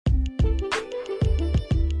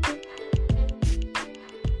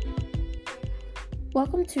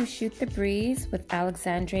Welcome to Shoot the Breeze with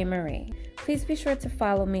Alexandre Marie. Please be sure to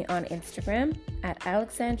follow me on Instagram at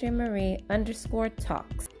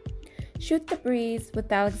AlexandreMarie_talks. Shoot the Breeze with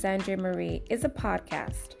Alexandre Marie is a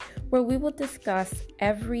podcast where we will discuss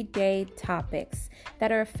everyday topics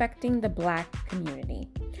that are affecting the Black community,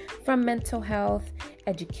 from mental health,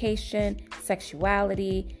 education,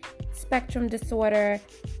 sexuality, spectrum disorder,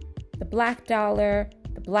 the Black dollar,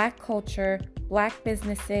 the Black culture, Black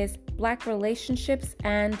businesses, Black relationships,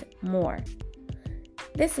 and more.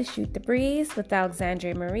 This is Shoot the Breeze with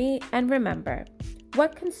Alexandre Marie, and remember,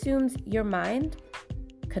 what consumes your mind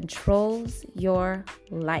controls your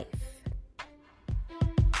life.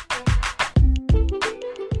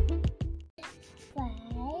 5,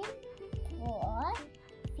 4,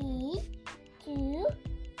 3, 2,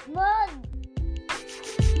 1.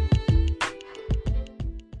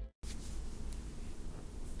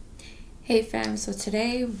 Hey fam, so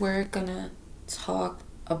today we're gonna talk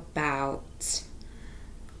about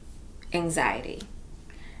anxiety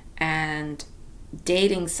and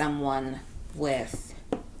dating someone with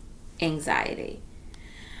anxiety.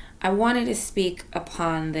 I wanted to speak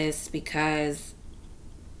upon this because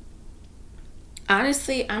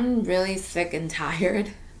honestly, I'm really sick and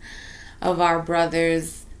tired of our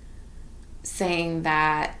brothers saying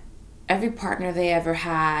that every partner they ever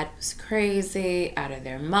had was crazy, out of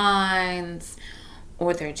their minds,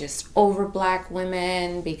 or they're just over Black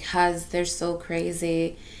women because they're so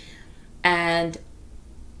crazy. And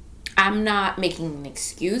I'm not making an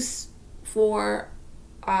excuse for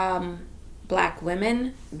Black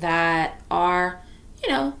women that are,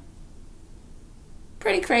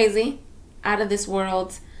 pretty crazy, out of this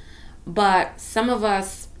world. But some of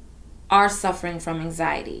us are suffering from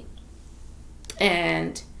anxiety.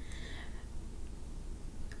 And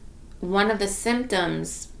one of the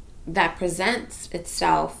symptoms that presents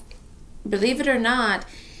itself, believe it or not,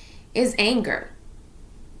 is anger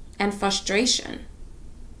and frustration.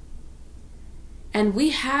 And we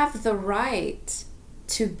have the right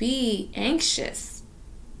to be anxious,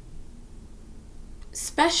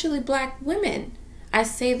 especially Black women. I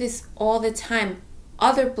say this all the time.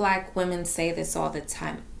 Other Black women say this all the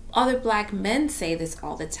time. Other Black men say this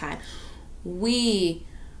all the time. We're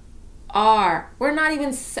not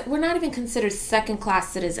even considered second-class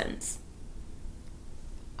citizens.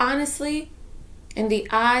 Honestly, in the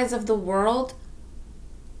eyes of the world,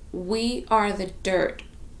 we are the dirt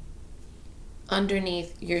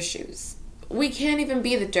underneath your shoes. We can't even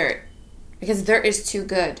be the dirt because dirt is too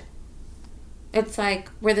good. It's like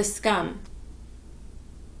we're the scum.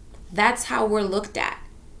 That's how we're looked at.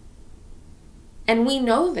 And we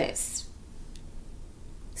know this.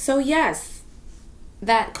 So yes,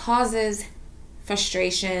 that causes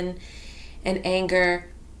frustration and anger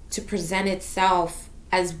to present itself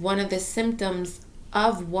as one of the symptoms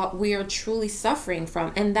of what we are truly suffering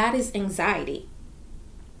from, and that is anxiety.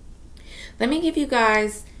 Let me give you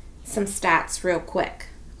guys some stats real quick,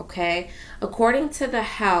 okay? According to the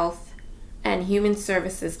Health and Human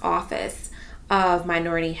Services Office of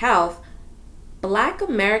Minority Health, Black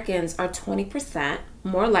Americans are 20%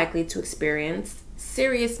 more likely to experience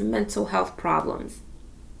serious mental health problems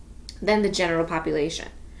than the general population.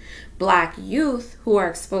 Black youth who are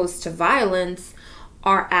exposed to violence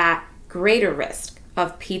are at greater risk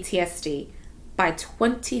of PTSD by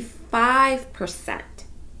 25%.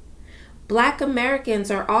 Black Americans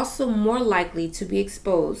are also more likely to be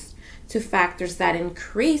exposed to factors that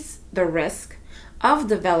increase the risk of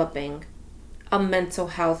developing a mental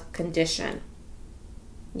health condition,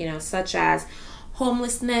 such as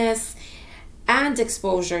homelessness and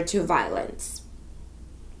exposure to violence.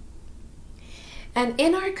 And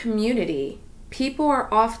in our community, people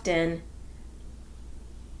are often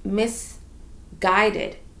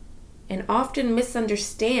misguided and often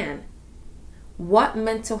misunderstand what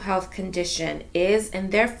mental health condition is,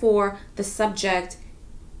 and therefore the subject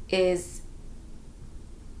is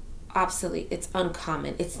obsolete, it's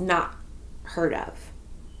uncommon, it's not heard of.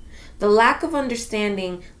 The lack of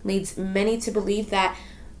understanding leads many to believe that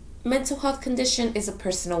mental health condition is a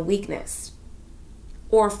personal weakness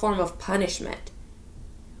or a form of punishment.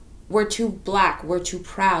 We're too Black, we're too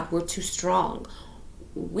proud, we're too strong.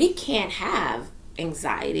 We can't have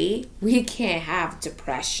anxiety. We can't have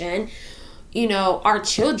depression. Our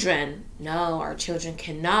children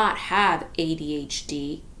cannot have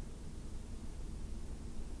ADHD.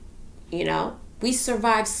 We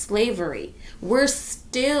survived slavery. We're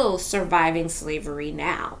still surviving slavery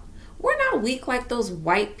now. We're not weak like those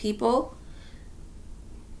white people.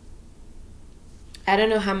 I don't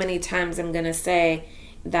know how many times I'm going to say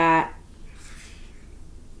that,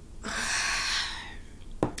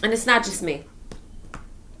 and it's not just me.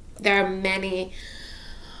 There are many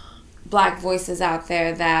Black voices out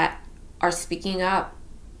there that are speaking up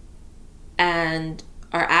and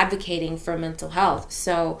are advocating for mental health.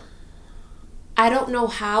 So I don't know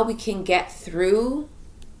how we can get through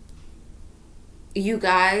you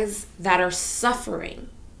guys that are suffering,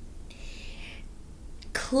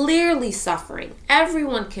 clearly suffering.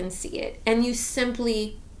 Everyone can see it, and you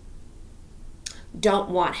simply don't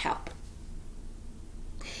want help.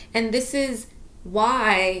 And this is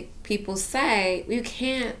why people say you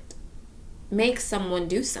can't make someone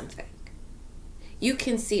do something. You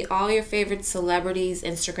can see all your favorite celebrities,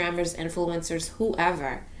 Instagrammers, influencers,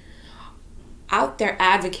 whoever, out there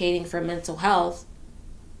advocating for mental health,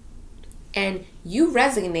 and you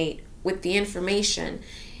resonate with the information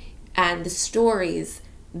and the stories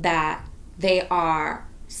that they are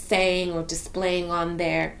saying or displaying on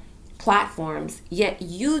their platforms, yet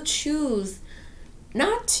you choose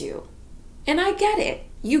not to. And I get it.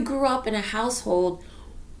 You grew up in a household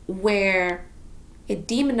where it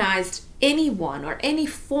demonized anyone or any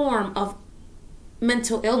form of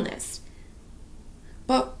mental illness.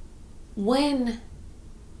 But when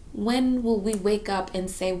will we wake up and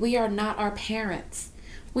say we are not our parents?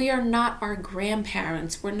 We are not our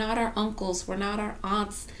grandparents. We're not our uncles. We're not our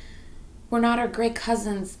aunts. We're not our great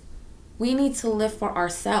cousins. We need to live for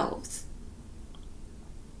ourselves.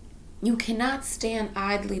 You cannot stand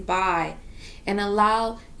idly by and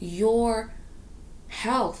allow your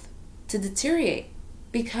health to deteriorate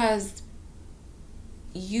because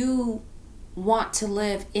you want to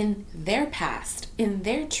live in their past, in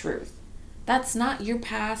their truth. That's not your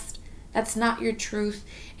past. That's not your truth.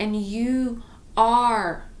 And you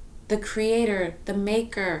are the creator, the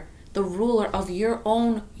maker, the ruler of your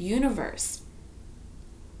own universe.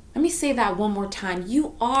 Let me say that one more time.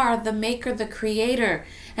 You are the maker, the creator,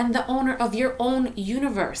 and the owner of your own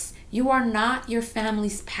universe. You are not your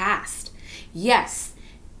family's past. Yes,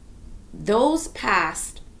 those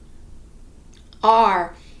past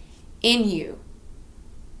are in you,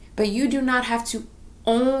 but you do not have to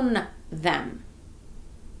own them.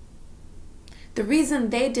 The reason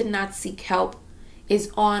they did not seek help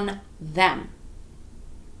is on them.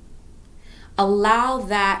 Allow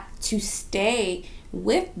that to stay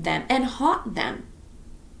with them and haunt them.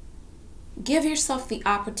 Give yourself the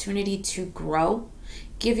opportunity to grow.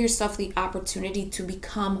 Give yourself the opportunity to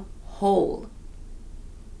become whole.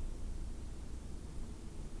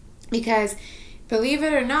 Because believe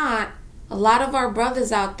it or not, a lot of our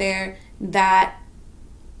brothers out there that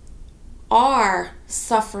are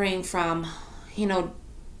suffering from,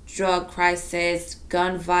 drug crisis,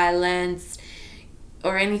 gun violence,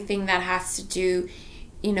 or anything that has to do,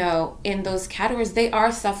 in those categories, they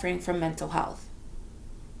are suffering from mental health.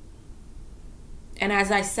 And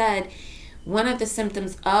as I said, one of the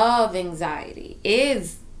symptoms of anxiety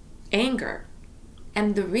is anger.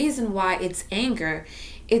 And the reason why it's anger,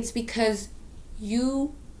 it's because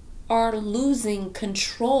you are losing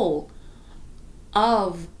control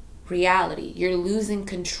of reality. You're losing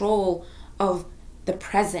control of the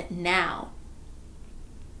present now.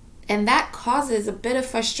 And that causes a bit of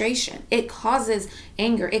frustration. It causes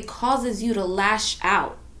anger. It causes you to lash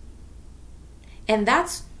out. And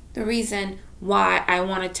that's the reason why I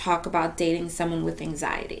want to talk about dating someone with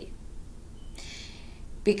anxiety.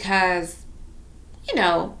 Because,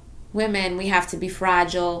 women, we have to be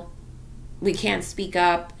fragile. We can't speak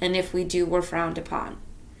up. And if we do, we're frowned upon.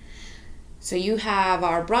 So you have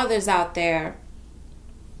our brothers out there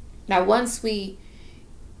that once we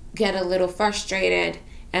get a little frustrated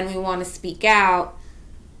and we want to speak out,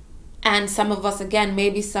 and some of us, again, may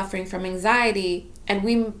be suffering from anxiety, and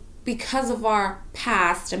we, because of our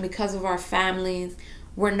past and because of our families,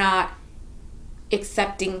 we're not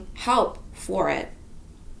accepting help for it.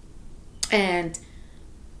 And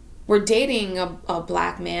we're dating a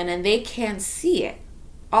black man and they can't see it.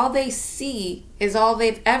 All they see is all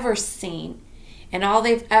they've ever seen and all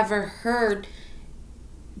they've ever heard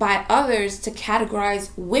by others to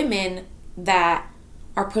categorize women that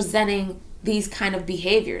are presenting these kind of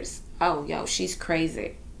behaviors. Oh, yo, she's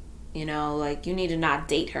crazy. You need to not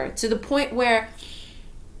date her. To the point where,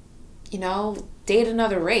 date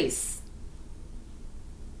another race.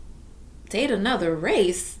 Date another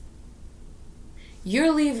race?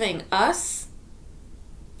 You're leaving us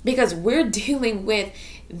because we're dealing with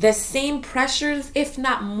the same pressures, if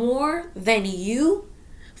not more than you,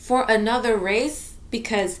 for another race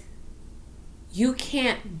because you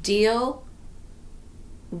can't deal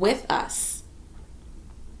with us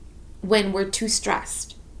when we're too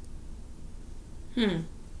stressed.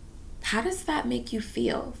 How does that make you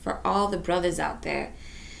feel for all the brothers out there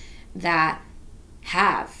that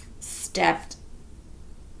have stepped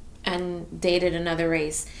and dated another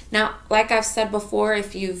race. Now, like I've said before,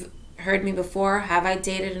 if you've heard me before, have I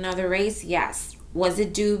dated another race? Yes. Was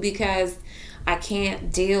it due because I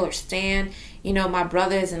can't deal or stand, my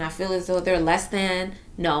brothers and I feel as though they're less than?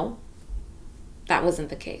 No, that wasn't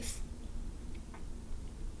the case.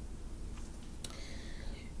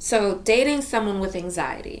 So dating someone with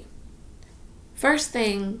anxiety. First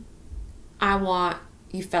thing I want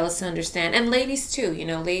you fellas to understand, and ladies too,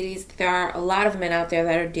 ladies, there are a lot of men out there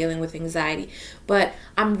that are dealing with anxiety, but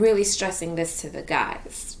I'm really stressing this to the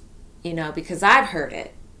guys, because I've heard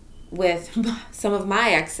it with some of my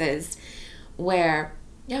exes where,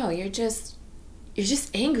 you're just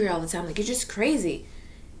angry all the time. Like, you're just crazy.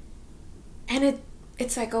 And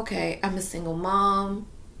it's like, okay, I'm a single mom.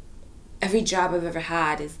 Every job I've ever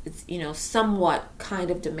had is somewhat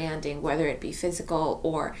kind of demanding, whether it be physical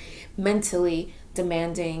or mentally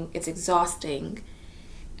demanding. It's exhausting.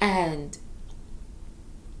 And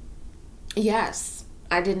yes,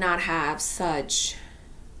 I did not have such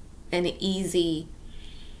an easy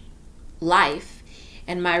life.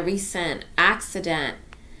 And my recent accident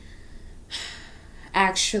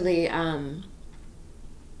actually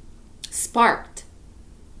sparked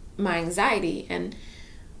my anxiety. And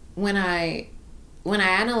when I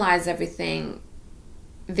analyze everything,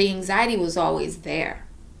 the anxiety was always there.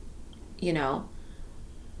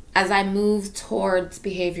 As I moved towards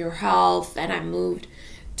behavioral health and I moved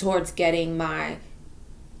towards getting my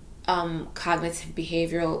cognitive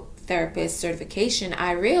behavioral therapist certification,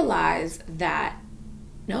 I realized that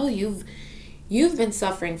no, you've been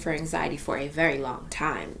suffering for anxiety for a very long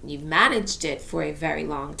time. You've managed it for a very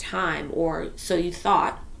long time, or so you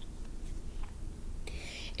thought.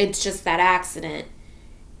 It's just that accident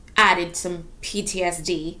added some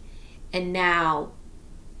PTSD, and now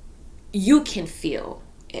you can feel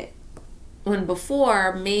it. When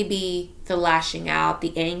before, maybe the lashing out,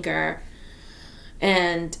 the anger,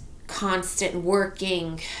 and constant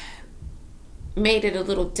working made it a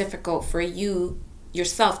little difficult for you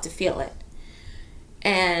yourself to feel it.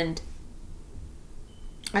 And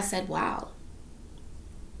I said, wow,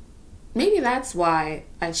 maybe that's why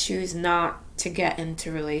I choose not to get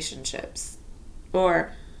into relationships,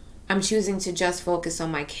 or I'm choosing to just focus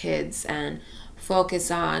on my kids and focus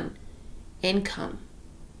on income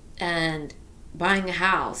and buying a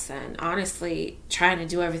house and honestly trying to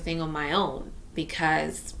do everything on my own,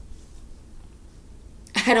 because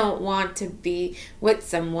I don't want to be with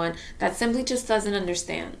someone that simply just doesn't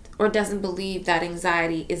understand or doesn't believe that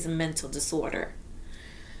anxiety is a mental disorder.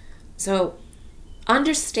 So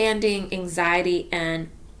understanding anxiety and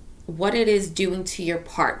what it is doing to your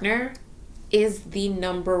partner is the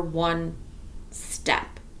number one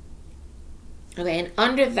step. Okay, and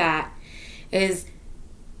under that is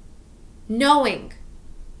knowing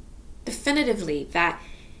definitively that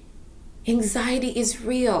anxiety is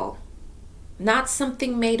real, not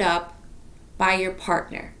something made up by your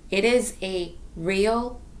partner. It is a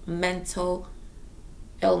real mental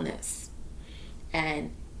illness.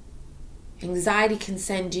 And anxiety can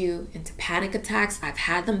send you into panic attacks. I've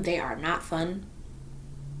had them. They are not fun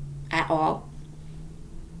at all.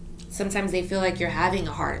 Sometimes they feel like you're having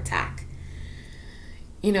a heart attack.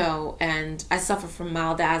 And I suffer from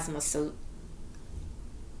mild asthma, so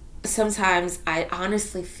sometimes I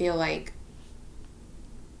honestly feel like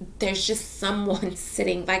there's just someone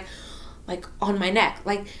sitting like on my neck,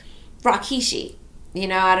 like Rikishi.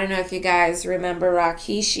 I don't know if you guys remember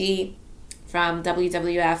Rikishi from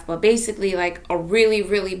WWF, but basically like a really,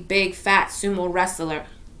 really big fat sumo wrestler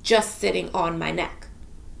just sitting on my neck.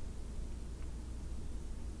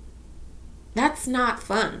 That's not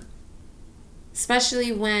fun,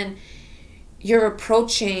 especially when you're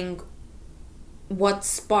approaching what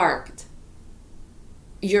sparked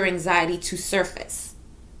your anxiety to surface,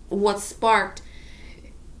 what sparked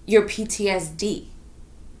your PTSD.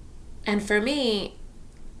 And for me,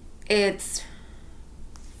 it's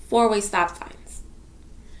 4-way stop signs.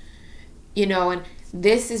 And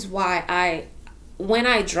this is why when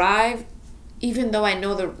I drive, even though I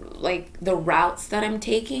know the routes that I'm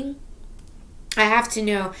taking, I have to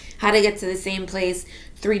know how to get to the same place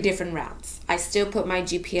 3 different routes. I still put my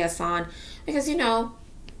GPS on because,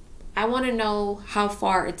 I want to know how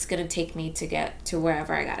far it's going to take me to get to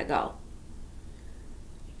wherever I got to go.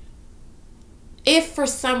 If for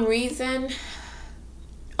some reason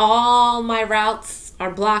all my routes are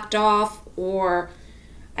blocked off or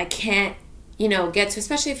I can't, get to,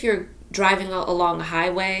 especially if you're driving along a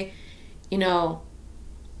highway,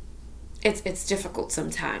 it's difficult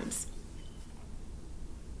sometimes.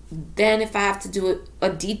 Then if I have to do a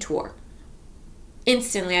detour,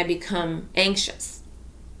 instantly I become anxious.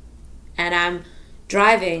 And I'm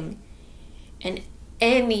driving, and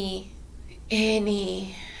any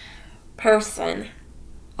person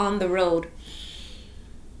on the road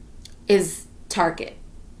is target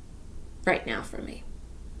right now for me.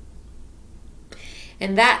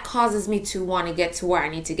 And that causes me to want to get to where I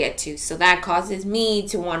need to get to. So that causes me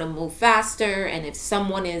to want to move faster. And if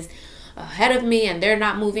someone is ahead of me and they're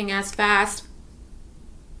not moving as fast,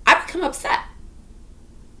 I become upset.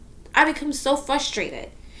 I become so frustrated.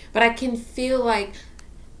 But I can feel like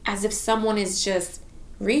as if someone is just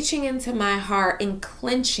reaching into my heart and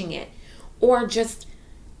clenching it, or just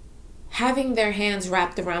having their hands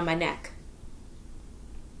wrapped around my neck.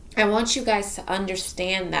 I want you guys to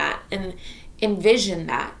understand that and envision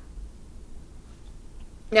that.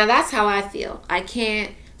 Now that's how I feel. I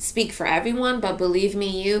can't speak for everyone, but believe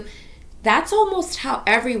me, that's almost how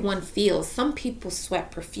everyone feels. Some people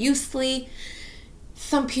sweat profusely.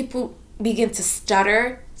 Some people begin to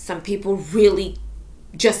stutter. Some people really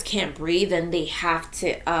just can't breathe and they have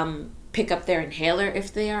to pick up their inhaler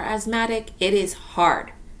if they are asthmatic. It is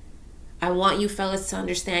hard. I want you fellas to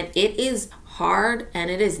understand it is hard,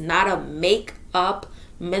 and it is not a make-up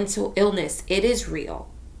mental illness. It is real.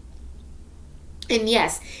 And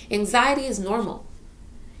yes, anxiety is normal.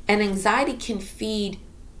 And anxiety can feed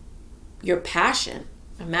your passion.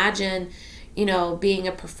 Imagine, being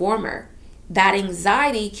a performer. That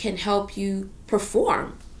anxiety can help you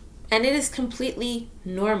perform. And it is completely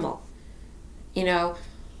normal.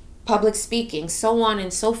 Public speaking, so on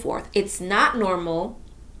and so forth. It's not normal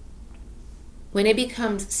when it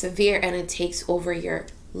becomes severe and it takes over your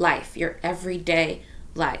life, your everyday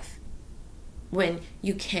life. When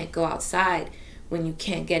you can't go outside, when you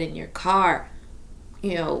can't get in your car,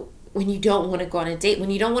 when you don't want to go on a date,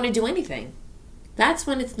 when you don't want to do anything. That's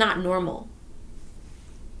when it's not normal.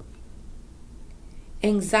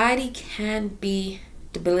 Anxiety can be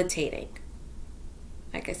debilitating.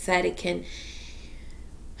 Like I said, it can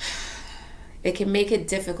make it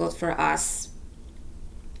difficult for us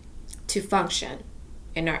to function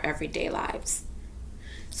in our everyday lives.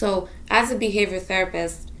 So as a behavior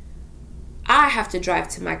therapist, I have to drive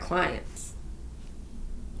to my clients.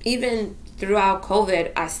 Even throughout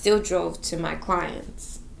COVID, I still drove to my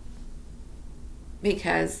clients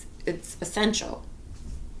because it's essential.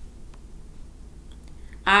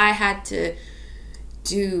 I had to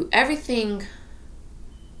do everything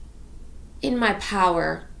in my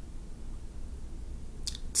power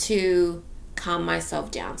to calm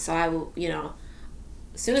myself down. So I will,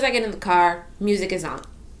 as soon as I get in the car, music is on.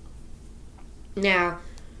 Now,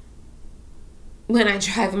 when I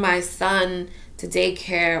drive my son to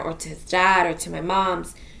daycare or to his dad or to my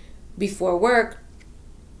mom's before work,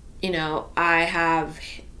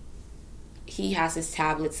 he has his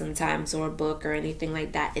tablet sometimes or a book or anything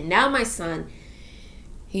like that. And now my son,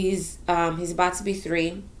 he's about to be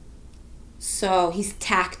 3. So he's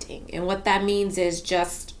tacting. And what that means is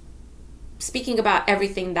just speaking about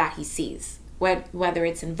everything that he sees. Whether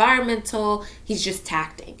it's environmental, he's just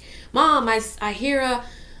tacting. Mom, I hear a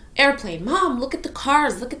airplane. Mom, look at the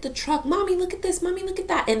cars. Look at the truck. Mommy, look at this. Mommy, look at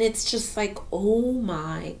that. And it's just like, oh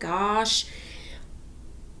my gosh.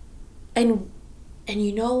 And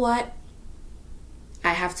you know what?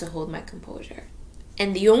 I have to hold my composure.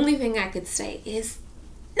 And the only thing I could say is,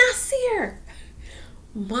 Nasir,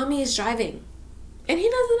 Mommy is driving. And he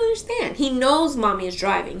doesn't understand. He knows Mommy is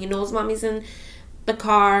driving. He knows Mommy's in the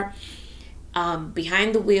car,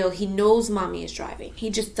 behind the wheel. He knows Mommy is driving. He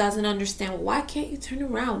just doesn't understand. Well, why can't you turn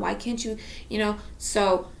around? Why can't you,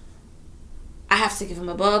 So I have to give him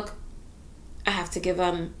a book. I have to give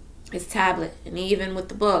him his tablet. And even with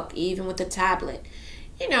the book, even with the tablet,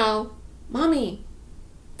 Mommy,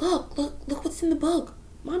 look what's in the book.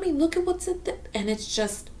 Mommy, look at what's in it. And it's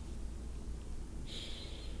just,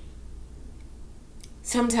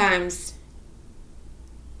 sometimes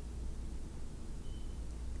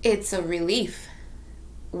it's a relief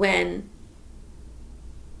when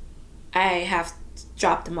I have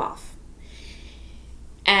dropped them off.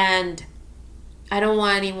 And I don't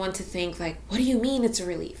want anyone to think like, what do you mean it's a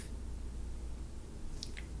relief?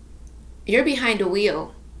 You're behind a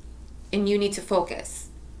wheel and you need to focus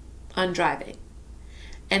on driving.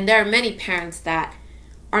 And there are many parents that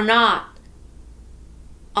are not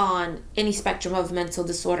on any spectrum of mental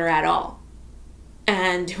disorder at all.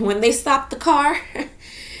 And when they stop the car,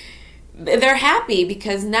 they're happy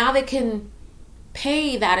because now they can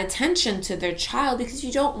pay that attention to their child, because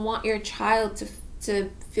you don't want your child to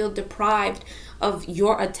feel deprived of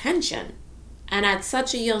your attention. And at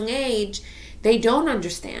such a young age, they don't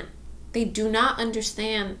understand. They do not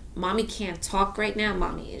understand. Mommy can't talk right now.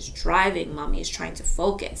 Mommy is driving. Mommy is trying to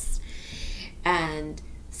focus. And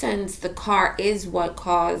since the car is what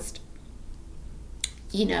caused,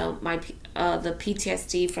 my the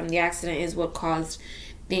PTSD from the accident is what caused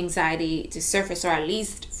the anxiety to surface, or at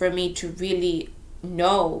least for me to really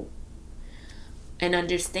know and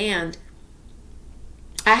understand,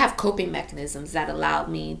 I have coping mechanisms that allowed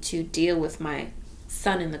me to deal with my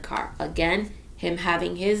son in the car. Again, him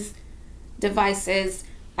having his devices,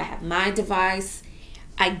 I have my device.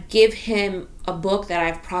 I give him a book that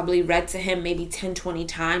I've probably read to him maybe 10, 20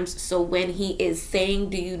 times. So when he is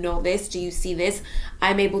saying, do you know this? Do you see this?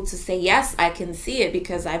 I'm able to say, yes, I can see it,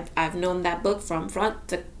 because I've known that book from front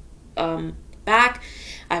to back.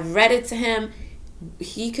 I've read it to him.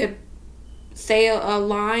 He could say a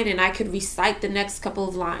line and I could recite the next couple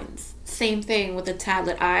of lines. Same thing with the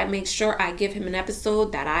tablet. I make sure I give him an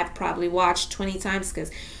episode that I've probably watched 20 times,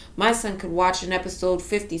 because my son could watch an episode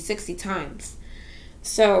 50, 60 times.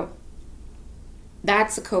 So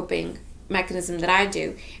that's a coping mechanism that I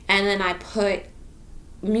do. And then I put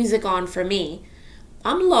music on for me.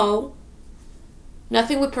 I'm low.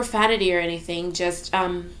 Nothing with profanity or anything. Just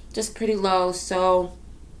pretty low, so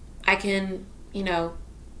I can,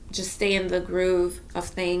 just stay in the groove of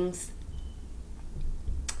things.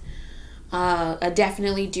 I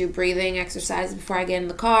definitely do breathing exercise before I get in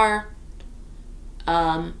the car.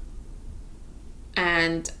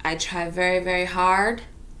 And I try very, very hard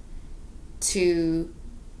to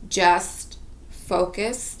just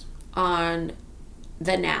focus on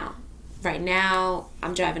the now. Right now,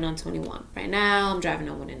 I'm driving on 21. Right now, I'm driving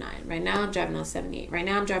on 109. Right now, I'm driving on 78. Right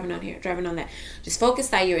now, I'm driving on here, driving on that. Just focus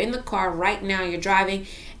that you're in the car right now, you're driving,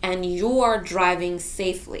 and you're driving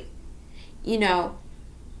safely.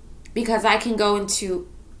 Because I can go into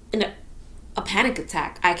a panic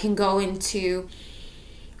attack. I can go into,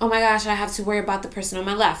 oh my gosh, I have to worry about the person on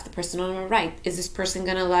my left, the person on my right. Is this person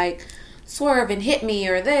going to swerve and hit me,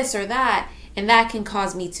 or this or that? And that can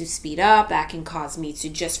cause me to speed up. That can cause me to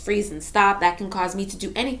just freeze and stop. That can cause me to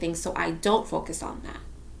do anything. So I don't focus on that.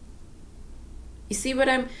 You see what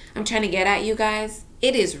I'm trying to get at, you guys?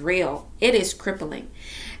 It is real. It is crippling.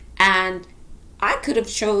 And I could have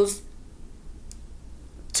chose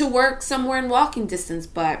to work somewhere in walking distance,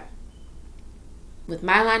 but with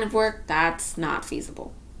my line of work, that's not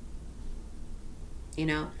feasible.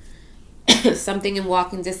 Something in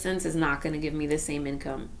walking distance is not going to give me the same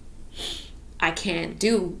income. I can't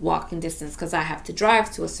do walking distance because I have to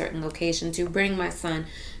drive to a certain location to bring my son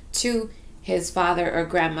to his father or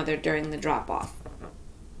grandmother during the drop-off.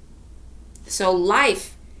 So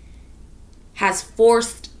life has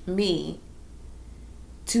forced me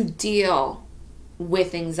to deal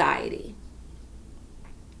with anxiety.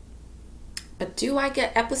 But do I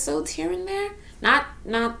get episodes here and there? Not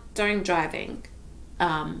during driving.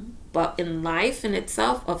 But in life in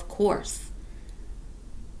itself, of course.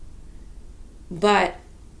 But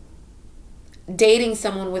dating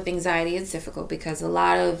someone with anxiety is difficult because a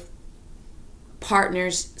lot of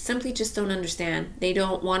partners simply just don't understand. They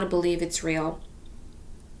don't want to believe it's real.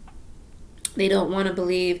 They don't want to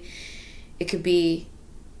believe it could be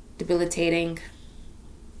debilitating.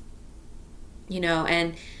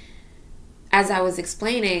 And as I was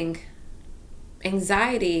explaining,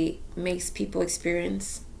 anxiety makes people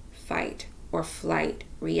experience fight or flight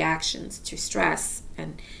reactions to stress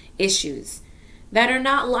and issues that are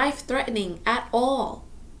not life-threatening at all.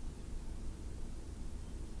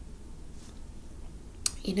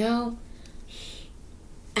 And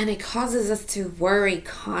it causes us to worry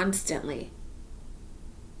constantly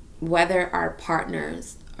whether our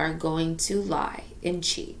partners are going to lie and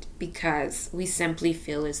cheat because we simply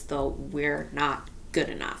feel as though we're not good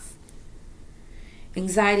enough.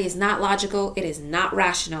 Anxiety is not logical, it is not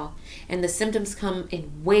rational, and the symptoms come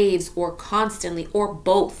in waves or constantly or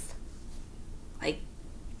both.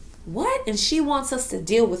 What? And she wants us to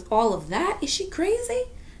deal with all of that? Is she crazy?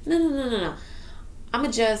 No. I'm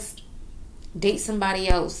going to just date somebody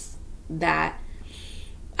else that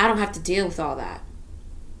I don't have to deal with all that.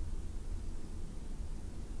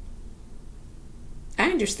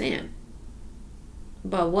 I understand.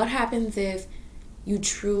 But what happens if you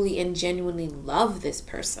truly and genuinely love this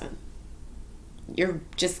person? You're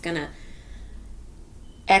just going to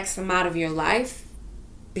X them out of your life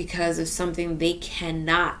because of something they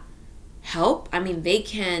cannot help? I mean, they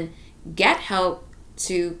can get help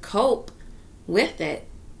to cope with it.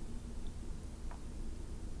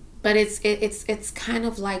 But it's kind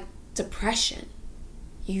of like depression.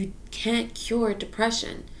 You can't cure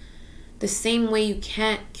depression the same way you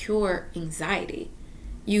can't cure anxiety.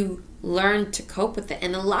 You learn to cope with it.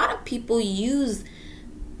 And a lot of people use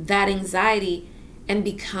that anxiety and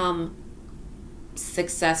become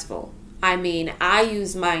successful. I mean, I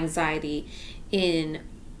use my anxiety in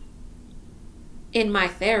in my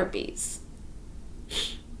therapies.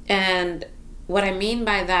 And what I mean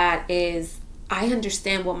by that is I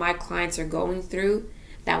understand what my clients are going through,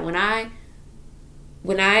 that when I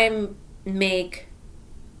make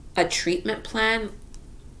a treatment plan,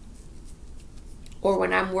 or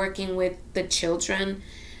when I'm working with the children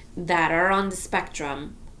that are on the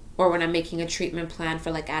spectrum, or when I'm making a treatment plan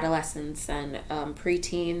for like adolescents and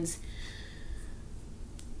preteens,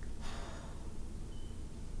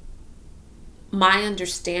 my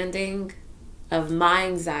understanding of my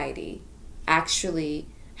anxiety actually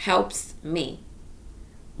helps me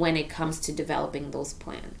when it comes to developing those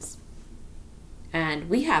plans. And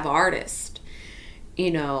we have artists,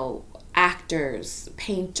 actors,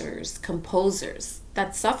 painters, composers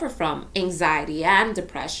that suffer from anxiety and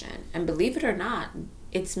depression. And believe it or not,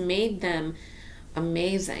 it's made them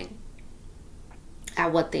amazing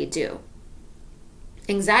at what they do.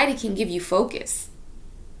 Anxiety can give you focus.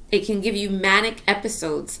 It can give you manic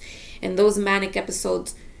episodes. And those manic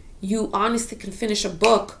episodes, you honestly can finish a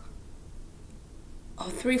book, a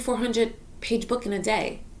 300-400 page book in a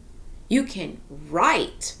day. You can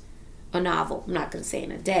write a novel. I'm not going to say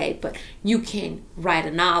in a day, but you can write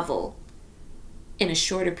a novel in a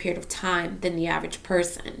shorter period of time than the average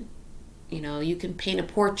person. You can paint a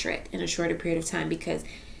portrait in a shorter period of time, because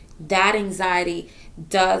that anxiety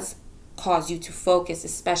does cause you to focus,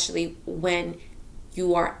 especially when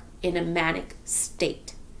you are in a manic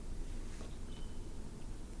state.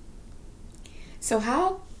 So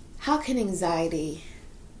how can anxiety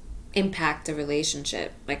impact a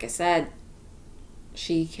relationship? Like I said,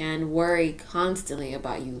 she can worry constantly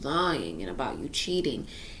about you lying and about you cheating.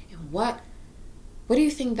 And what do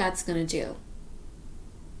you think that's going to do?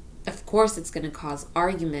 Of course, it's going to cause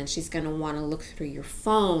arguments. She's going to want to look through your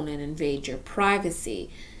phone and invade your privacy.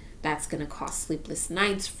 That's going to cause sleepless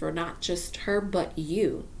nights for not just her, but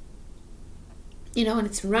you. And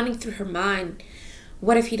it's running through her mind.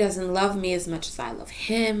 What if he doesn't love me as much as I love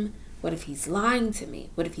him? What if he's lying to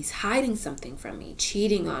me? What if he's hiding something from me,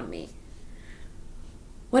 cheating on me?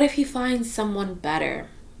 What if he finds someone better?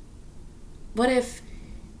 What if,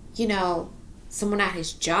 someone at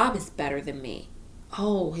his job is better than me?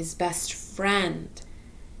 Oh, his best friend.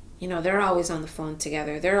 They're always on the phone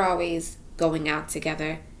together. They're always going out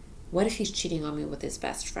together. What if he's cheating on me with his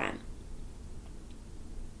best friend?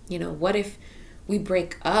 What if we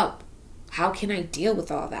break up? How can I deal with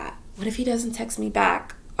all that? What if he doesn't text me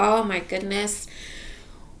back? Oh my goodness.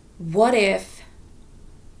 What if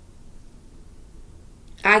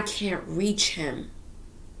I can't reach him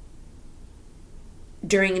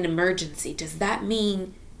during an emergency? Does that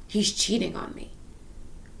mean he's cheating on me?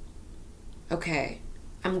 Okay,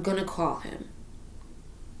 I'm gonna call him.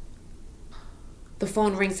 The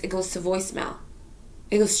phone rings, it goes to voicemail.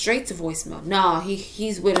 It goes straight to voicemail. No,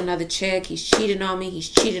 he's with another chick. He's cheating on me. He's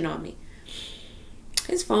cheating on me.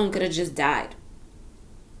 His phone could have just died.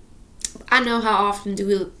 I know how often do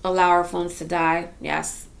we allow our phones to die.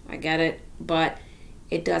 Yes, I get it. But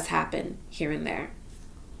it does happen here and there.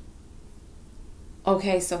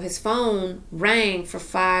 Okay, so his phone rang for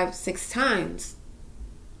 5-6 times.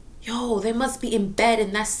 Yo, they must be in bed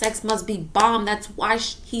and that sex must be bomb. That's why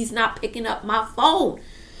he's not picking up my phone.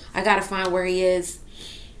 I gotta find where he is.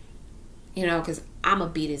 Because I'm going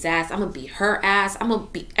to beat his ass. I'm going to beat her ass. I'm going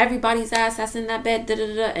to beat everybody's ass that's in that bed.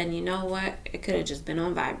 And you know what? It could have just been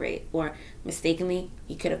on vibrate. Or mistakenly,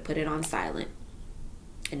 he could have put it on silent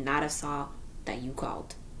and not have saw that you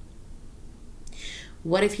called.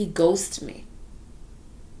 What if he ghosts me?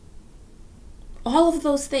 All of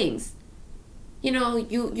those things.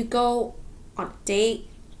 You go on a date.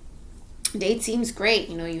 Date seems great.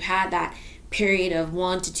 You had that period of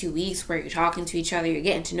 1 to 2 weeks where you're talking to each other, you're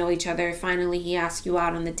getting to know each other. Finally, he asks you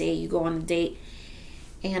out on the date. You go on the date,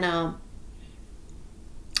 and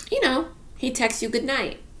he texts you good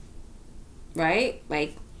night, right?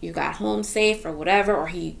 Like you got home safe or whatever, or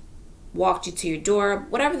he walked you to your door.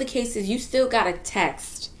 Whatever the case is, you still got a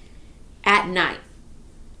text at night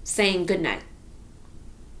saying good night.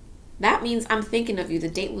 That means I'm thinking of you. The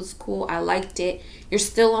date was cool. I liked it. You're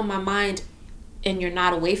still on my mind, and you're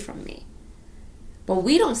not away from me. But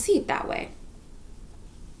we don't see it that way,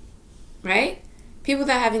 right? People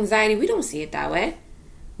that have anxiety, we don't see it that way.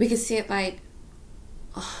 We can see it like,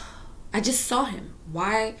 oh, I just saw him.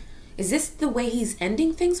 Why? Is this the way he's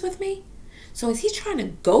ending things with me? So is he trying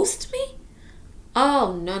to ghost me?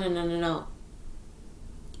 Oh, no.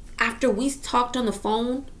 After we talked on the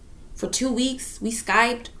phone for 2 weeks, we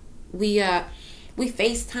Skyped, we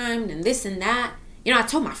FaceTimed and this and that. I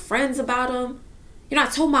told my friends about him. I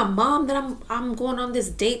told my mom that I'm going on this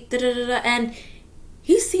date, and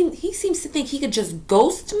he seems to think he could just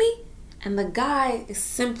ghost me And the guy is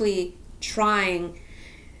simply trying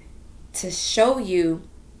to show you,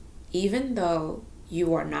 even though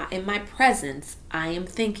you are not in my presence, I am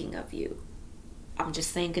thinking of you. I'm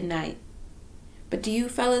just saying goodnight. But do you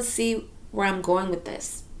fellas see where I'm going with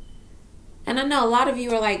this? And I know a lot of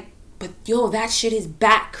you are like, but yo, that shit is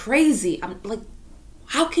bat crazy. I'm like,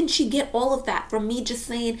 how can she get all of that from me just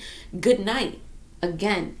saying goodnight?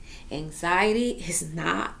 Again, anxiety is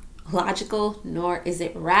not logical, nor is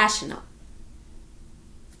it rational.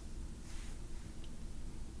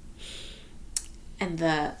 And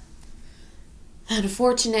the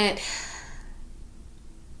unfortunate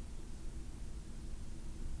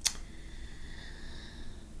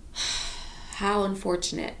how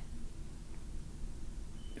unfortunate,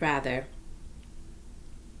 rather,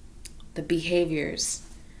 the behaviors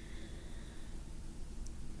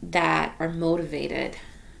that are motivated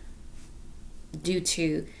due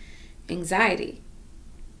to anxiety,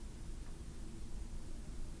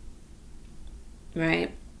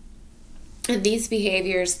 right? And these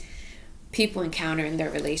behaviors people encounter in their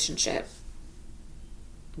relationship: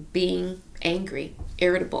 being angry,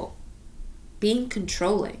 irritable, being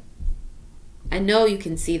controlling. I know you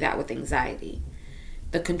can see that with anxiety.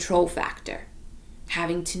 The control factor.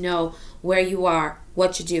 Having to know where you are,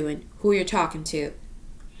 what you're doing, who you're talking to.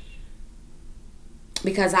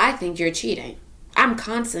 Because I think you're cheating. I'm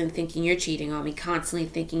constantly thinking you're cheating on me, constantly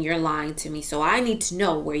thinking you're lying to me. So I need to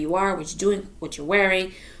know where you are, what you're doing, what you're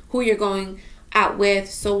wearing, who you're going out with,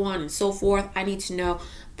 so on and so forth. I need to know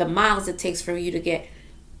the miles it takes for you to get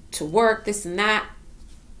to work, this and that.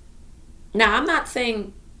 Now, I'm not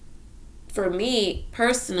saying for me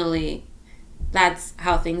personally, that's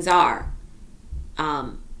how things are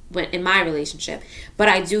when in my relationship. But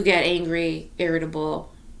I do get angry,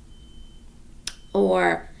 irritable,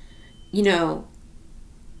 or,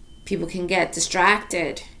 people can get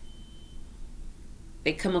distracted.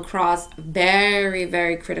 They come across very,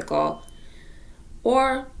 very critical,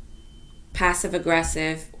 or passive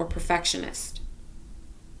aggressive, or perfectionist.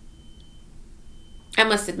 I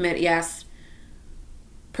must admit, yes,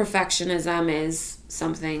 perfectionism is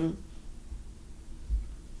something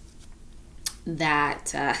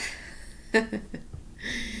that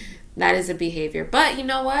that is a behavior. But you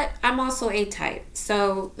know what? I'm also A-type,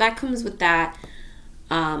 so that comes with that.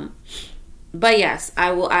 But yes,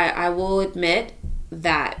 I will admit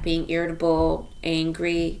that being irritable,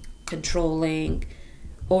 angry, controlling,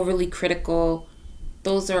 overly critical,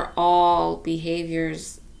 those are all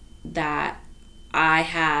behaviors that I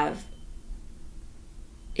have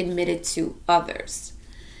admitted to others,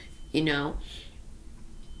 and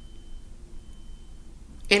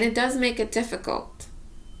it does make it difficult.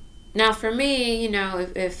 Now for me,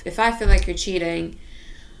 if I feel like you're cheating,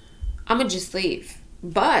 I'm gonna just leave.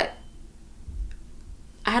 But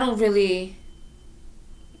I don't really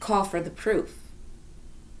call for the proof.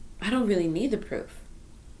 I don't really need the proof.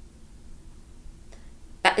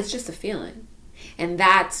 It's just a feeling. And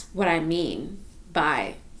that's what I mean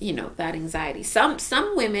by, that anxiety. Some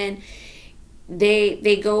women,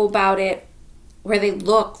 they go about it where they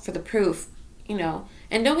look for the proof,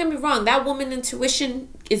 And don't get me wrong, that woman intuition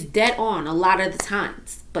is dead on a lot of the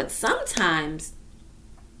times. But sometimes,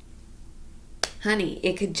 honey,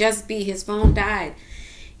 it could just be his phone died.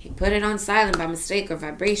 He put it on silent by mistake or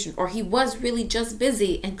vibration. Or he was really just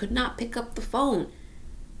busy and could not pick up the phone.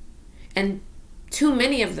 And too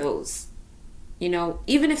many of those,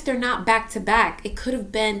 even if they're not back to back, it could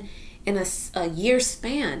have been in a year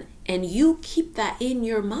span. And you keep that in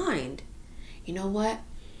your mind. You know what?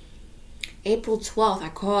 April 12th, I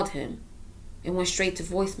called him. It went straight to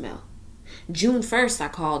voicemail. June 1st, I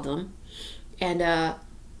called him. And,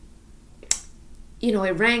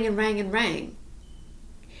 it rang and rang and rang.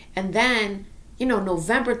 And then,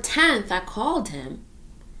 November 10th, I called him.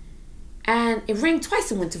 And it rang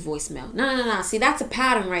twice and went to voicemail. No. See, that's a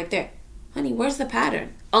pattern right there. Honey, where's the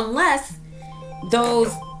pattern? Unless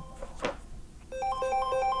those...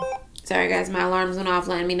 Sorry, guys, my alarms went off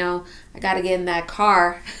letting me know I got to get in that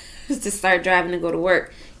car to start driving to go to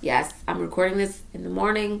work. Yes, I'm recording this in the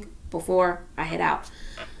morning before I head out.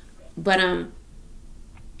 But,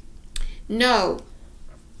 no.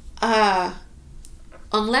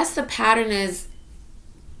 Unless the pattern is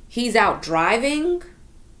he's out driving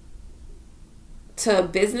to a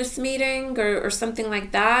business meeting or something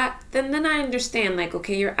like that, then I understand, like,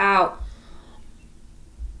 okay, you're out,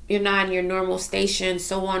 you're not in your normal station,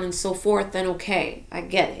 so on and so forth, then okay, I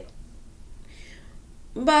get it.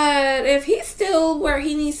 But if he's still where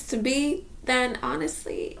he needs to be, then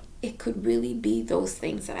honestly, it could really be those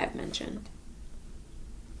things that I've mentioned.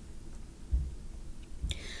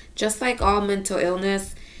 Just like all mental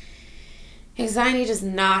illness, Anxiety does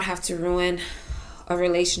not have to ruin a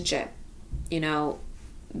relationship. You know,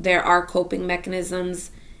 there are coping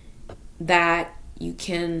mechanisms that you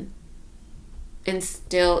can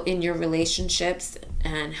instill in your relationships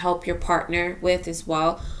and help your partner with as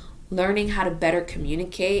well. Learning how to better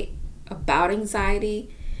communicate about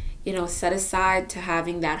anxiety, you know, set aside to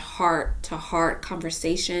having that heart to heart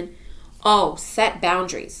conversation. Oh, set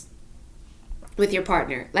boundaries with your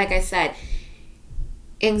partner. Like I said,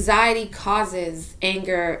 anxiety causes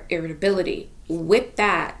anger, irritability. With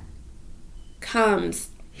that comes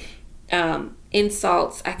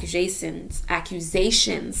insults, accusations,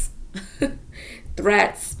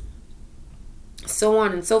 threats, so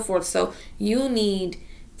on and so forth. So you need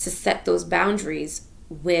to set those boundaries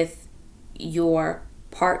with your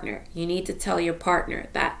partner. You need to tell your partner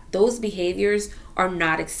that those behaviors are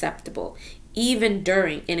not acceptable, even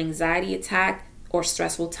during an anxiety attack or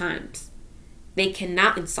stressful times. They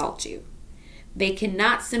cannot insult you. They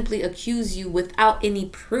cannot simply accuse you without any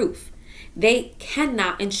proof. They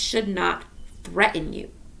cannot and should not threaten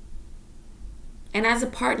you. And as a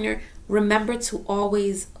partner, remember to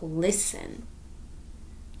always listen.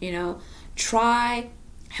 You know, try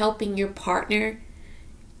helping your partner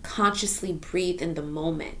consciously breathe in the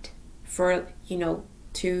moment for, 2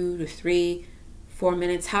 to 3, 4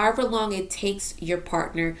 minutes, however long it takes your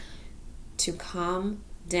partner to calm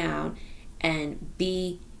down and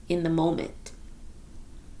be in the moment.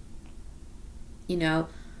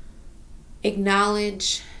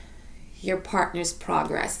 Acknowledge your partner's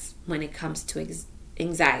progress when it comes to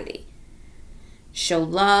anxiety. Show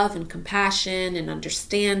love and compassion and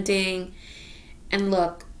understanding. And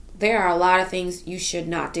look, there are a lot of things you should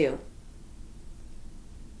not do.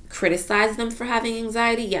 Criticize them for having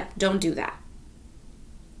anxiety? Yeah, don't do that.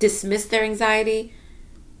 Dismiss their anxiety?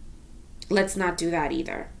 Let's not do that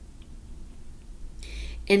either.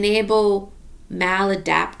 Enable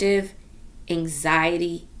maladaptive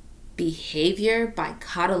anxiety behavior by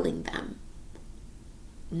coddling them.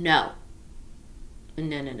 No.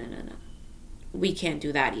 We can't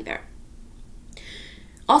do that either.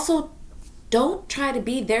 Also, don't try to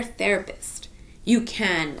be their therapist. You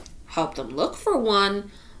can help them look for one,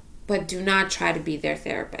 but do not try to be their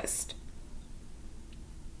therapist.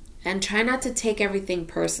 And try not to take everything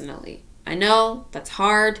personally. I know that's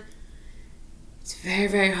hard. It's very,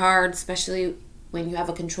 very hard, especially when you have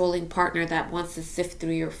a controlling partner that wants to sift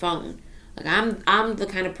through your phone. Like I'm the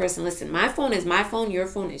kind of person, listen, my phone is my phone, your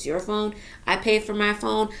phone is your phone. I pay for my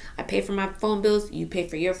phone, I pay for my phone bills, you pay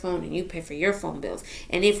for your phone, and you pay for your phone bills.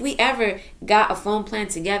 And if we ever got a phone plan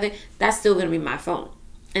together, that's still going to be my phone.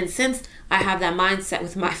 And since I have that mindset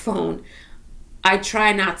with my phone, I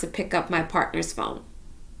try not to pick up my partner's phone.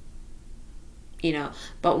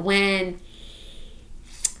 But when,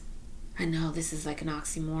 I know this is like an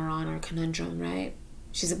oxymoron or conundrum, right?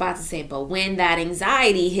 She's about to say, but when that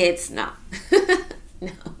anxiety hits, no.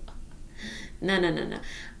 No.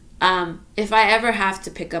 If I ever have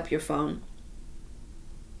to pick up your phone,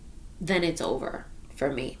 then it's over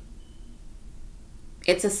for me.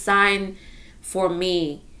 It's a sign for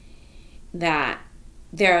me that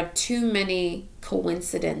there are too many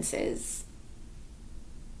coincidences,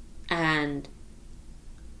 and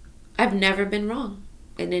I've never been wrong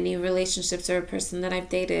in any relationships or a person that I've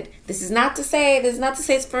dated. This is not to say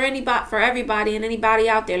it's for everybody and anybody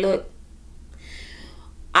out there. Look,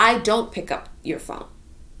 I don't pick up your phone,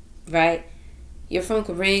 right? Your phone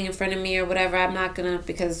could ring in front of me or whatever. I'm not gonna,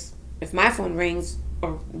 because if my phone rings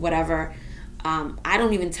or whatever, I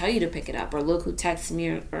don't even tell you to pick it up or look who texts me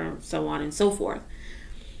or so on and so forth.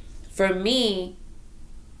 For me,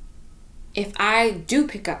 if I do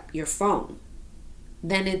pick up your phone,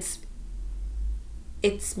 then it's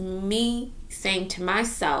me saying to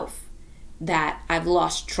myself that I've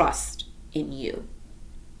lost trust in you.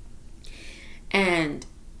 And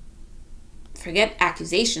forget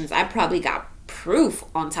accusations. I probably got proof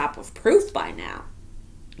on top of proof by now,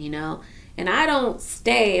 And I don't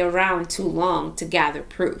stay around too long to gather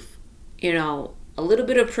proof. A little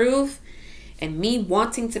bit of proof and me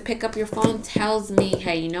wanting to pick up your phone tells me,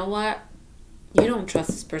 hey, you know what? You don't trust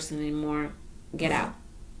this person anymore. Get out.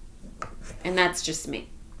 And that's just me.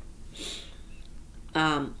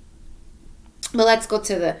 But let's go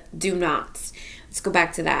to the do nots. Let's go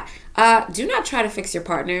back to that. Do not try to fix your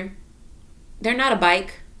partner. They're not a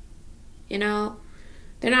bike. They're not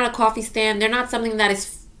a coffee stand. They're not something that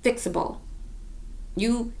is fixable.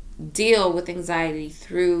 You deal with anxiety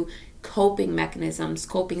through coping mechanisms,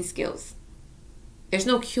 coping skills. There's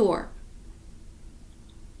no cure.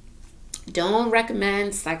 Don't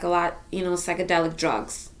recommend psychedelic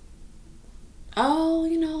drugs. Oh,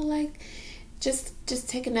 just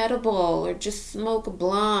take an edible or just smoke a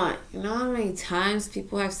blunt. You know how many times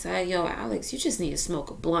people have said, yo, Alex, you just need to smoke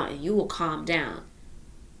a blunt and you will calm down.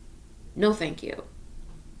 No, thank you.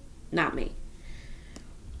 Not me.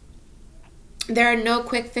 There are no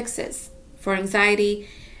quick fixes for anxiety,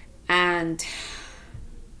 and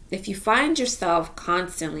if you find yourself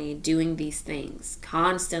constantly doing these things,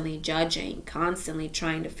 constantly judging, constantly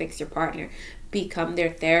trying to fix your partner, become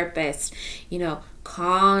their therapist,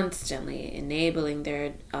 constantly enabling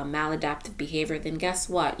their maladaptive behavior, then guess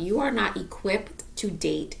what? You are not equipped to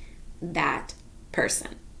date that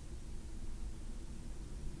person.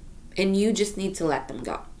 And you just need to let them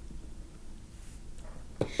go.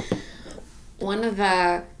 One of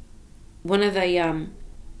the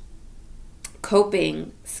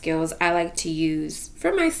coping skills I like to use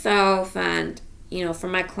for myself and for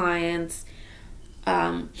my clients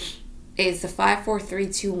is the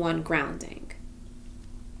 5-4-3-2-1 grounding.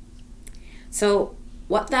 So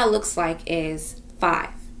what that looks like is 5.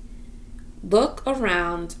 Look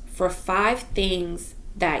around for 5 things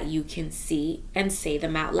that you can see and say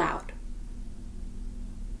them out loud.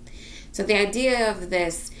 So the idea of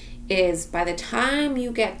this is by the time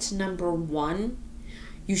you get to number 1,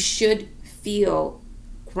 you should feel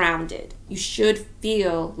grounded. You should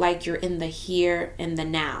feel like you're in the here and the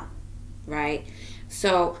now, right?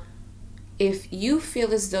 So if you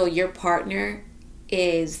feel as though your partner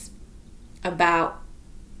is about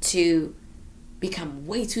to become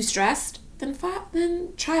way too stressed,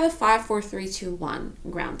 then try the 5-4-3-2-1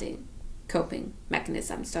 grounding coping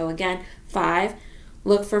mechanism. So again, 5,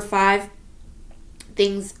 look for 5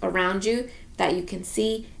 things around you that you can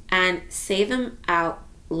see and say them out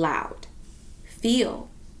loud. Feel.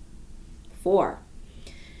 4,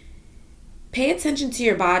 pay attention to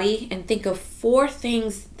your body and think of 4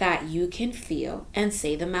 things that you can feel and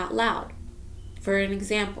say them out loud. For an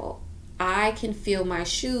example, I can feel my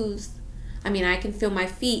feet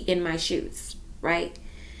in my shoes, right?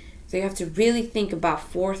 So you have to really think about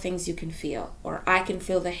 4 things you can feel. Or I can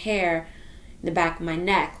feel the hair in the back of my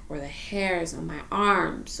neck, or the hairs on my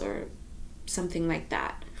arms, or something like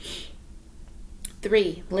that.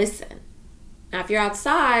 3, listen. Now, if you're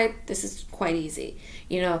outside, this is quite easy.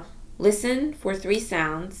 Listen for 3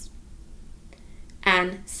 sounds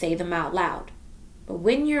and say them out loud. But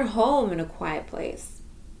when you're home in a quiet place,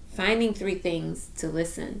 finding 3 things to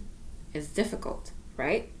listen is difficult,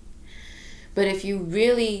 right? But if you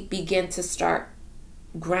really begin to start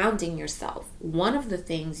grounding yourself, one of the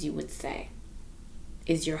things you would say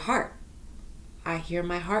is your heart. I hear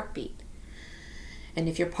my heartbeat. And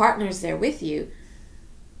if your partner's there with you,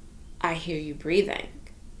 I hear you breathing.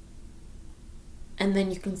 And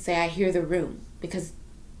then you can say, I hear the room. Because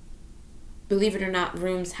believe it or not,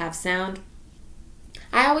 rooms have sound.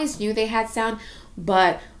 I always knew they had sound,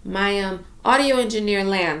 but my audio engineer,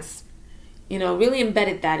 Lance, really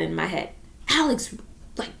embedded that in my head. Alex,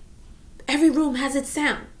 like, every room has its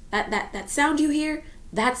sound. That sound you hear,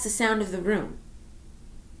 that's the sound of the room.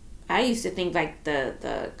 I used to think like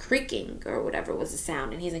the creaking or whatever was the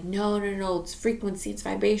sound. And he's like, no, it's frequency, it's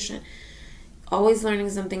vibration. Always learning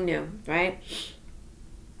something new, right?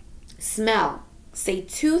 Smell. Say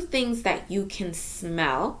 2 things that you can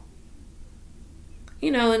smell.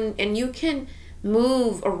 And you can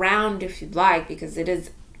move around if you'd like, because it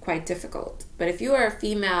is quite difficult. But if you are a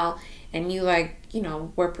female and you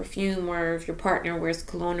wear perfume, or if your partner wears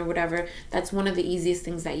cologne or whatever, that's one of the easiest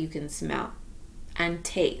things that you can smell and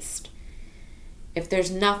taste. If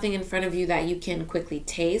there's nothing in front of you that you can quickly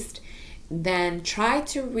taste, then try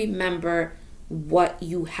to remember what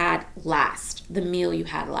you had last, the meal you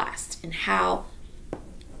had last, and how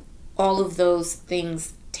all of those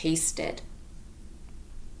things tasted.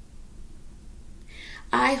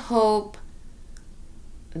 I hope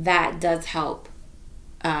that does help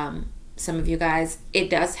some of you guys. It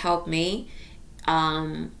does help me.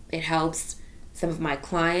 It helps some of my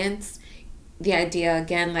clients. The idea,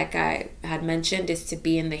 again, like I had mentioned, is to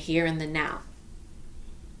be in the here and the now.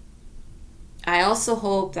 I also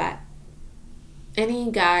hope that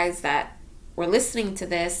any guys that were listening to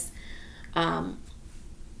this,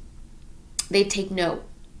 they take note,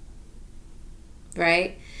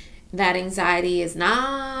 right? That anxiety is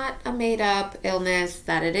not a made-up illness,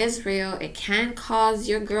 that it is real. It can cause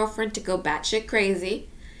your girlfriend to go batshit crazy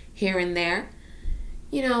here and there,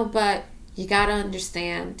 but you got to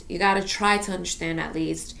understand. You got to try to understand at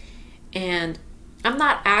least. And I'm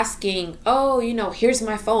not asking, here's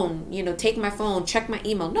my phone, take my phone, check my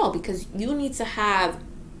email. No, because you need to have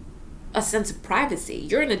a sense of privacy.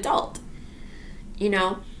 You're an adult, you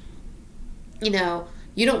don't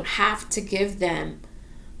have to give them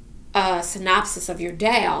a synopsis of your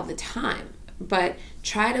day all the time. but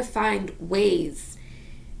try to find ways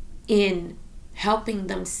in helping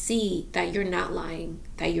them see that you're not lying,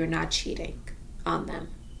 that you're not cheating on them.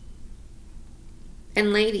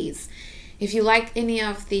 And ladies, if you like any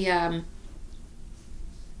of the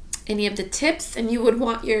tips and you would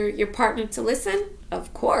want your partner to listen,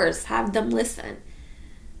 of course, have them listen.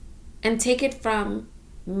 And take it from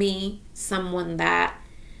me, someone that,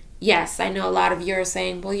 yes, I know a lot of you are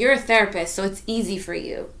saying, well, you're a therapist, so it's easy for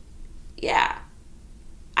you. Yeah.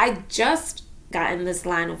 I just got in this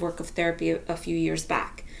line of work of therapy a few years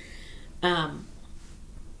back. And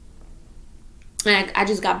I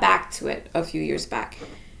just got back to it a few years back.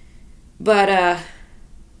 But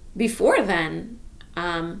before then,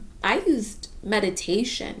 I used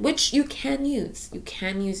meditation, which you can use. You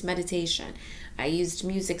can use meditation. I used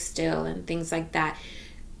music still and things like that.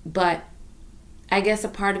 But I guess a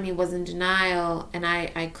part of me was in denial, and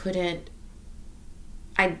I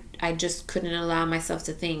just couldn't allow myself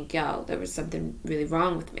to think, yo, there was something really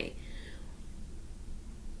wrong with me.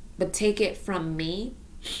 But take it from me.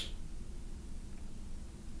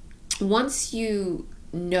 Once you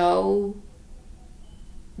know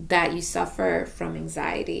that you suffer from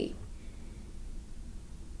anxiety,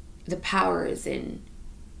 the power is in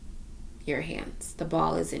your hands. The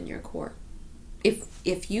ball is in your court.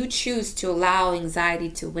 If you choose to allow anxiety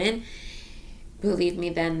to win, believe me,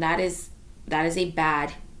 then that is a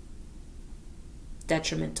bad,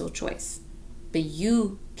 detrimental choice. But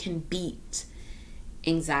you can beat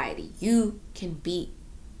anxiety. You can beat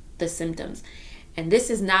the symptoms. And this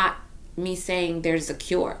is not me saying there's a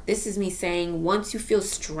cure. This is me saying once you feel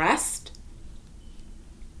stressed,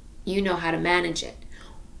 you know how to manage it.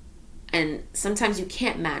 And sometimes you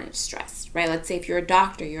can't manage stress, right? Let's say if you're a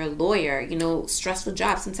doctor, you're a lawyer, stressful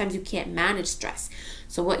job, sometimes you can't manage stress.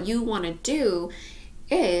 So what you want to do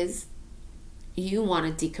is you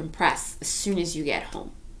want to decompress as soon as you get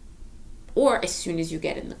home or as soon as you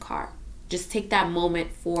get in the car. Just take that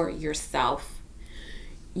moment for yourself.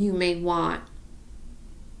 You may want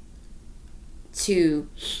to,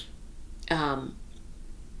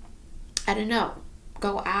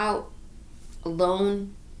 go out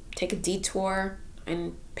alone, take a detour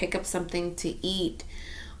and pick up something to eat,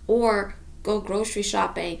 or go grocery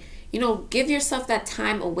shopping. Give yourself that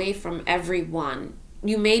time away from everyone.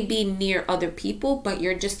 You may be near other people, but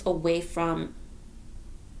you're just away from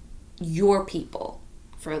your people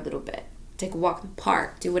for a little bit. Take a walk in the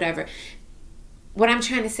park, do whatever. What I'm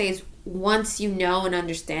trying to say is once you know and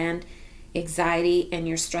understand anxiety and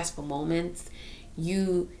your stressful moments,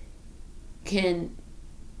 you can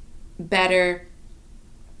better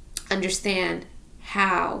understand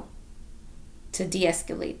how to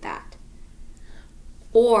de-escalate that.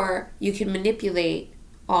 Or you can manipulate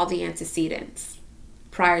all the antecedents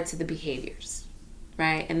prior to the behaviors,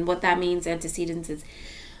 right? And what that means, antecedents, is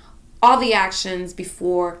all the actions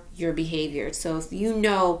before your behavior. So if you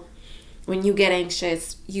know when you get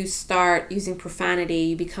anxious, you start using profanity,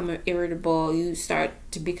 you become irritable, you start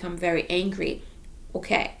to become very angry.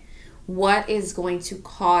 Okay, what is going to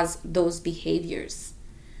cause those behaviors?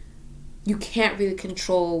 You can't really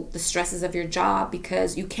control the stresses of your job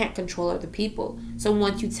because you can't control other people. So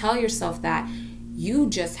once you tell yourself that, you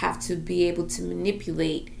just have to be able to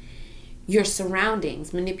manipulate your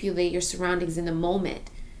surroundings in the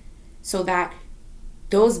moment so that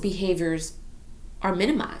those behaviors are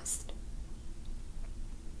minimized.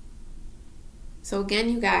 So again,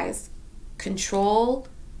 you guys, control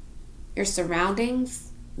your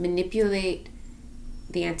surroundings, manipulate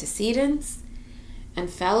the antecedents, and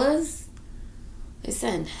fellas,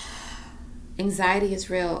 listen, anxiety is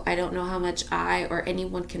real. I don't know how much I or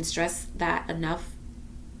anyone can stress that enough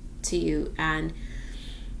to you. And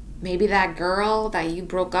maybe that girl that you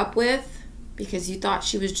broke up with because you thought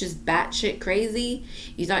she was just batshit crazy,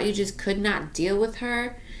 you thought you just could not deal with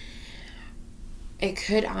her, it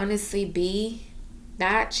could honestly be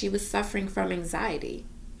that she was suffering from anxiety.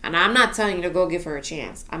 And I'm not telling you to go give her a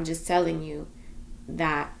chance. I'm just telling you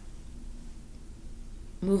that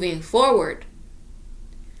moving forward,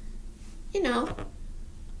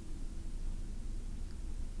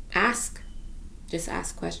 just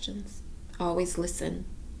ask questions. Always listen.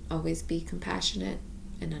 Always be compassionate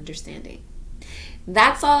and understanding.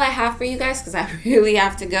 That's all I have for you guys because I really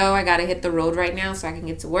have to go. I got to hit the road right now so I can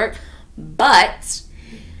get to work. But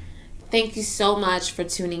thank you so much for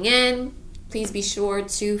tuning in. Please be sure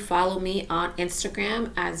to follow me on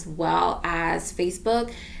Instagram as well as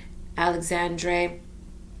Facebook, Alexandre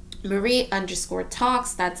Marie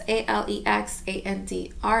 _talks. That's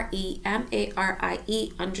ALEXANDREMARIE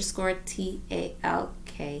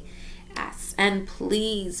 _TALKS. And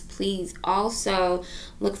please, please also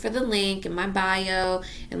look for the link in my bio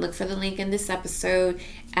and look for the link in this episode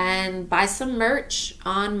and buy some merch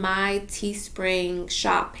on my Teespring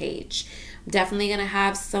shop page. I'm definitely going to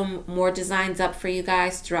have some more designs up for you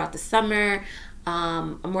guys throughout the summer.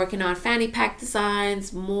 I'm working on fanny pack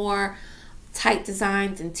designs, more tight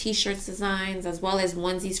designs and t-shirts designs, as well as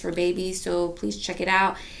onesies for babies. So please check it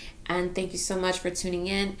out. And thank you so much for tuning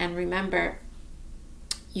in. And remember,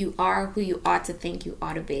 you are who you ought to think you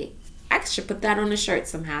ought to be. I should put that on a shirt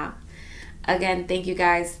somehow. Again, thank you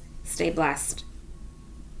guys. Stay blessed.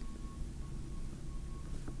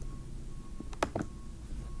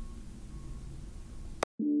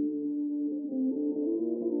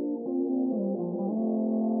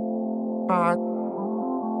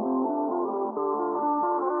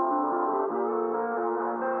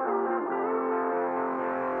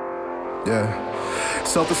 Yeah.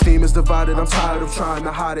 Self-esteem is divided, I'm tired of trying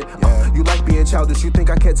to hide it. You like being childish, you think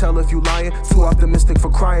I can't tell if you lying? Too optimistic for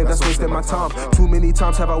crying, that's wasting my time. Too many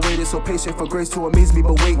times have I waited, so patient for grace to amaze me,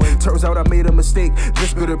 but wait, turns out I made a mistake.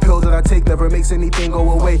 This bitter pill that I take never makes anything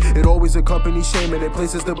go away. It always accompanies shame, and it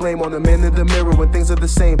places the blame on the man in the mirror when things are the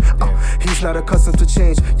same. He's not accustomed to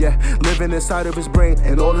change, living inside of his brain,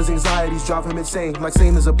 and all his anxieties drive him insane. Like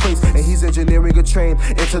same as a place, and he's engineering a train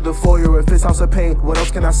into the foyer of his house of pain. What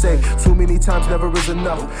else can I say? Too many times never is enough.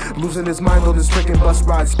 Losing his mind on this freaking bus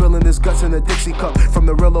ride, spilling his guts in a Dixie cup. From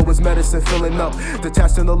the Rillo, his medicine filling up.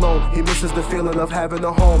 Detached and alone, he misses the feeling of having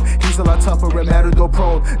a home. He's a lot tougher and matador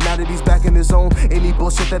prone. Now that he's back in his own, any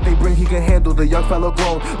bullshit that they bring, he can handle. The young fella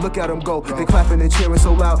grown, look at him go. They clapping and cheering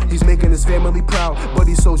so loud, he's making his family proud. But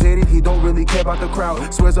he's so jaded, he don't really care about the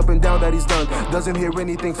crowd. Swears up and down that he's done, doesn't hear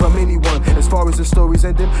anything from anyone. As far as the story's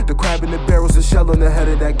ending, the crab in the barrel's a shell on the head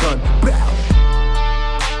of that gun. Bow!